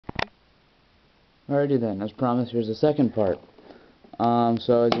Alrighty then, as promised, here's the second part.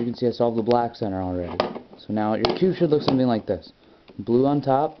 So as you can see, I solved the black center already. So now your cube should look something like this. Blue on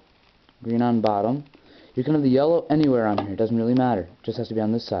top, green on bottom. You can have the yellow anywhere on here, it doesn't really matter. It just has to be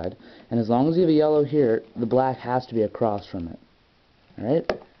on this side. And as long as you have a yellow here, the black has to be across from it. Alright?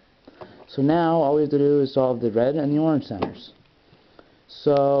 So now all we have to do is solve the red and the orange centers.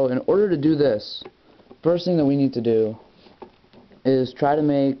 So in order to do this, first thing that we need to do is try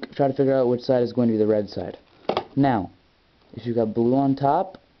to figure out which side is going to be the red side. Now, if you've got blue on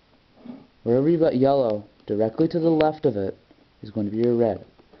top, wherever you've got yellow, directly to the left of it is going to be your red.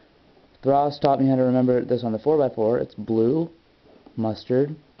 Thross taught me how to remember this on the 4x4. It's blue,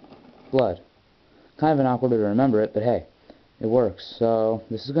 mustard, blood. Kind of an awkward way to remember it, but hey, it works. So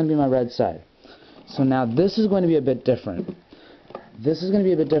this is going to be my red side. So now this is going to be a bit different. This is going to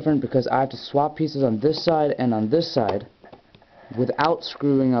be a bit different because I have to swap pieces on this side and on this side without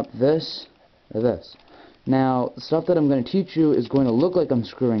screwing up this or this. Now, the stuff that I'm going to teach you is going to look like I'm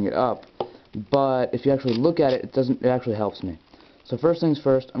screwing it up, but if you actually look at it, it actually helps me. So first things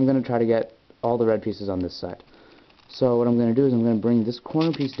first, I'm going to try to get all the red pieces on this side. So what I'm going to do is I'm going to bring this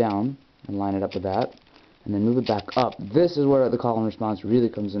corner piece down and line it up with that, and then move it back up. This is where the call and response really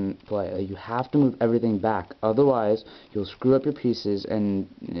comes in play. You have to move everything back, otherwise you'll screw up your pieces and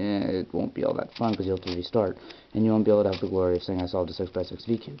it won't be all that fun because you'll have to restart, and you won't be able to have the glory of saying I solved a 6x6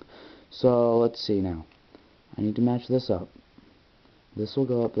 V-cube. So let's see now. I need to match this up. This will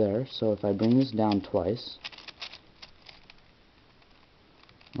go up there, so if I bring this down twice,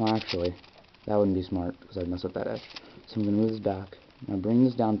 well actually, that wouldn't be smart because I'd mess up that edge. So I'm going to move this back. I'm going to bring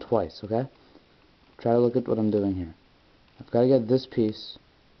this down twice, okay? Try to look at what I'm doing here. I've got to get this piece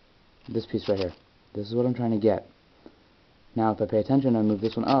right here. This is what I'm trying to get. Now if I pay attention and move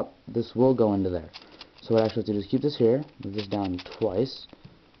this one up, this will go into there. So what I actually have to do is keep this here, move this down twice,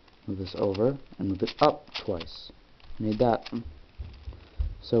 move this over, and move it up twice. Made that.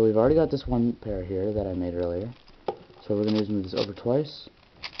 So we've already got this one pair here that I made earlier. So what we're going to do is move this over twice,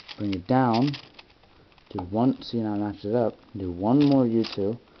 bring it down, do one, see now I matched it up, do one more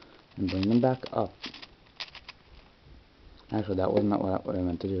U2, and bring them back up. Actually, that wasn't what I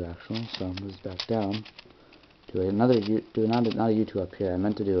meant to do, actually. So move this back down. Do another not a U2 up here. I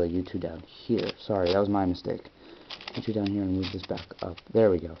meant to do a U2 down here. Sorry, that was my mistake. U2 down here and move this back up.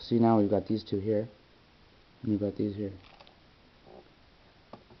 There we go. See, now we've got these two here, and we've got these here.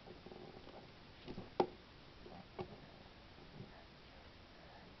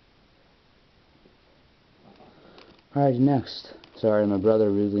 Alright, next. Sorry, my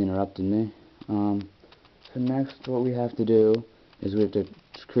brother rudely interrupted me. So next, what we have to do is we have to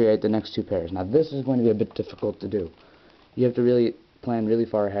create the next two pairs. Now, this is going to be a bit difficult to do. You have to really plan really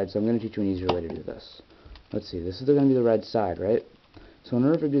far ahead, so I'm going to teach you an easier way to do this. Let's see, this is going to be the red side, right? So in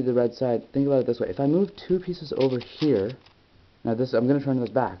order to do the red side, think about it this way. If I move two pieces over here, now this, I'm going to turn this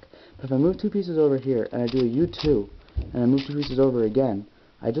back, but if I move two pieces over here, and I do a U2, and I move two pieces over again,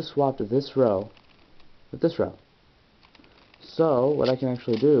 I just swapped this row with this row. So, what I can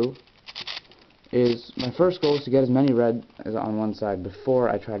actually do is, my first goal is to get as many red as on one side before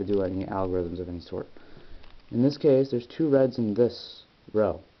I try to do any algorithms of any sort. In this case, there's two reds in this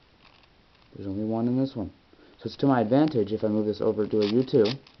row. There's only one in this one. So it's to my advantage if I move this over to a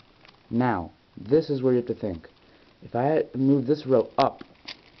U2. Now, this is where you have to think. If I move this row up,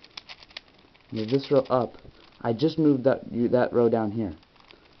 I just moved that row down here.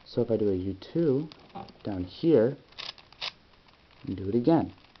 So if I do a U2 down here, and do it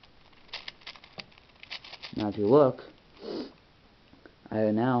again. Now if you look, I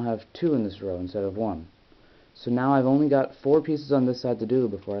now have two in this row instead of one. So now I've only got four pieces on this side to do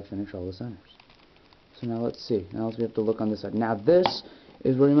before I finish all the centers. So now let's see. Now we have to look on this side. Now this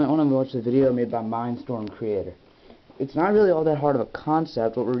is where you might want to watch the video made by Mindstorm Creator. It's not really all that hard of a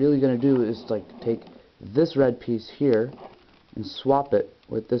concept. What we're really going to do is like take this red piece here and swap it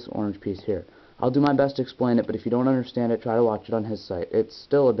with this orange piece here. I'll do my best to explain it, but if you don't understand it, try to watch it on his site. It's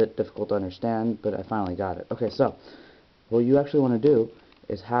still a bit difficult to understand, but I finally got it. Okay, so what you actually want to do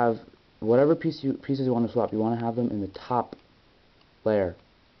is have whatever pieces you want to swap, you want to have them in the top layer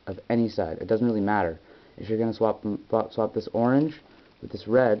of any side. It doesn't really matter. If you're going to swap this orange with this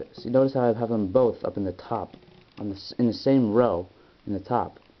red, so you notice how I have them both up in the top, in the same row in the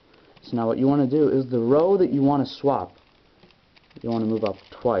top. So now what you want to do is the row that you want to swap, you want to move up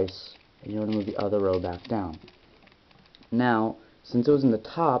twice, and you want to move the other row back down. Now, since it was in the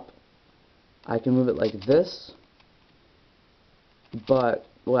top, I can move it like this, but,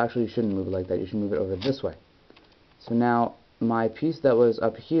 well actually you shouldn't move it like that, you should move it over this way. So now, my piece that was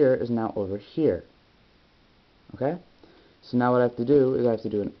up here is now over here. Okay? So now what I have to do is I have to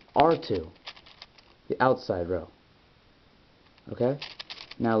do an R2. the outside row. Okay?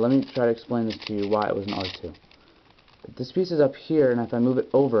 Now let me try to explain this to you why it was an R2. This piece is up here, and if I move it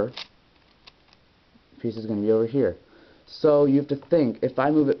over, the piece is going to be over here. So you have to think, if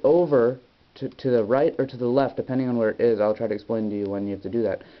I move it over to the right or to the left, depending on where it is, I'll try to explain to you when you have to do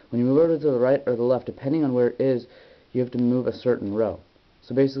that. When you move over to the right or the left, depending on where it is, you have to move a certain row.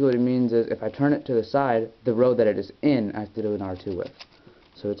 So basically what it means is, if I turn it to the side, the row that it is in, I have to do an R2 with.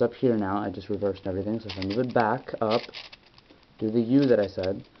 So it's up here now, I just reversed everything, so if I move it back up, do the U that I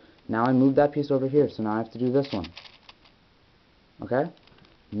said, now I move that piece over here, so now I have to do this one. Okay?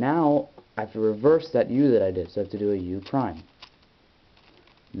 Now I have to reverse that U that I did, so I have to do a U prime.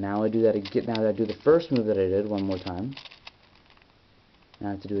 Now I do that again. Now I do the first move that I did one more time. Now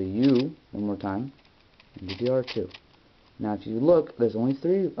I have to do a U one more time and do the R2. Now if you look, there's only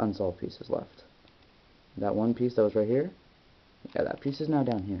 3 unsolved pieces left. That one piece that was right here, yeah, that piece is now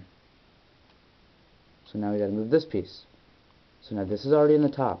down here. So now we got to move this piece. So now this is already in the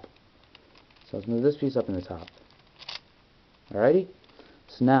top. So let's move this piece up in the top. Alrighty?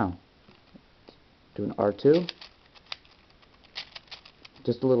 So now, do an R2.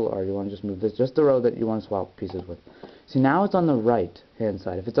 Just a little R. You want to just move this, just the row that you want to swap pieces with. See, now it's on the right hand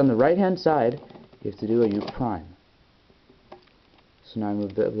side. If it's on the right hand side, you have to do a U prime. So now I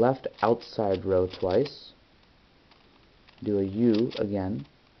move the left outside row twice. Do a U again.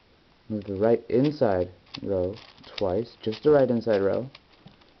 Move the right inside row twice, just the right inside row.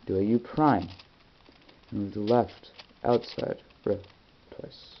 Do a U prime. Move the left outside row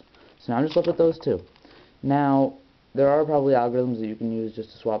twice. So now I'm just left with those two. Now, there are probably algorithms that you can use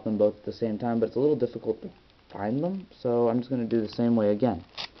just to swap them both at the same time, but it's a little difficult to find them, so I'm just going to do the same way again.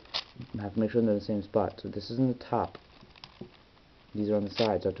 I have to make sure they're in the same spot. So this is in the top. These are on the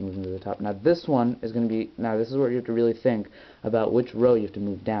sides, so I have to move them to the top. Now this one is going to be, now this is where you have to really think about which row you have to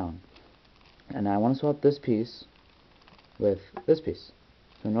move down. And I want to swap this piece with this piece.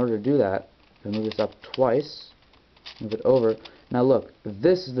 So in order to do that, I'm going to move this up twice, move it over. Now look,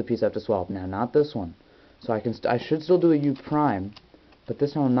 this is the piece I have to swap now, not this one. So I should still do a U prime, but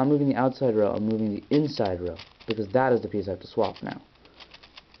this time I'm not moving the outside row, I'm moving the inside row, because that is the piece I have to swap now.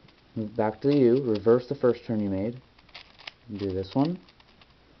 Move back to the U, reverse the first turn you made, and do this one,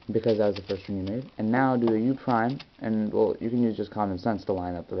 because that was the first turn you made, and now do a U prime, and well, you can use just common sense to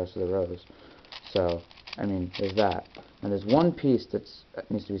line up the rest of the rows. So, I mean, there's that. Now there's one piece that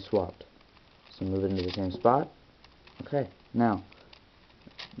needs to be swapped. So move it into the same spot. Okay, now,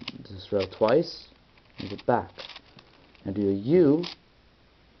 this row twice, move it back. Now do a U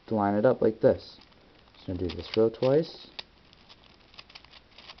to line it up like this. So do this row twice.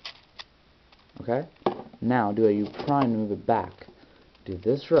 Okay? Now do a U prime to move it back. Do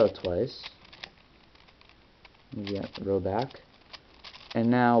this row twice. Move that row back. And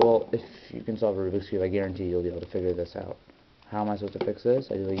now, well, if you can solve a Rubik's Cube, I guarantee you'll be able to figure this out. How am I supposed to fix this?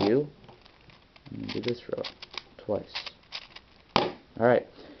 I do a U, and do this row twice. Alright.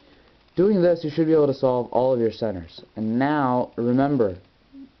 Doing this, you should be able to solve all of your centers. And now, remember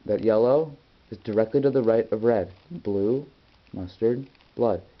that yellow is directly to the right of red. Blue, mustard,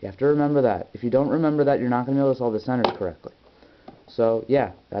 blood. You have to remember that. If you don't remember that, you're not going to be able to solve the centers correctly. So,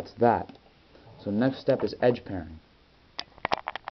 yeah, that's that. So next step is edge pairing.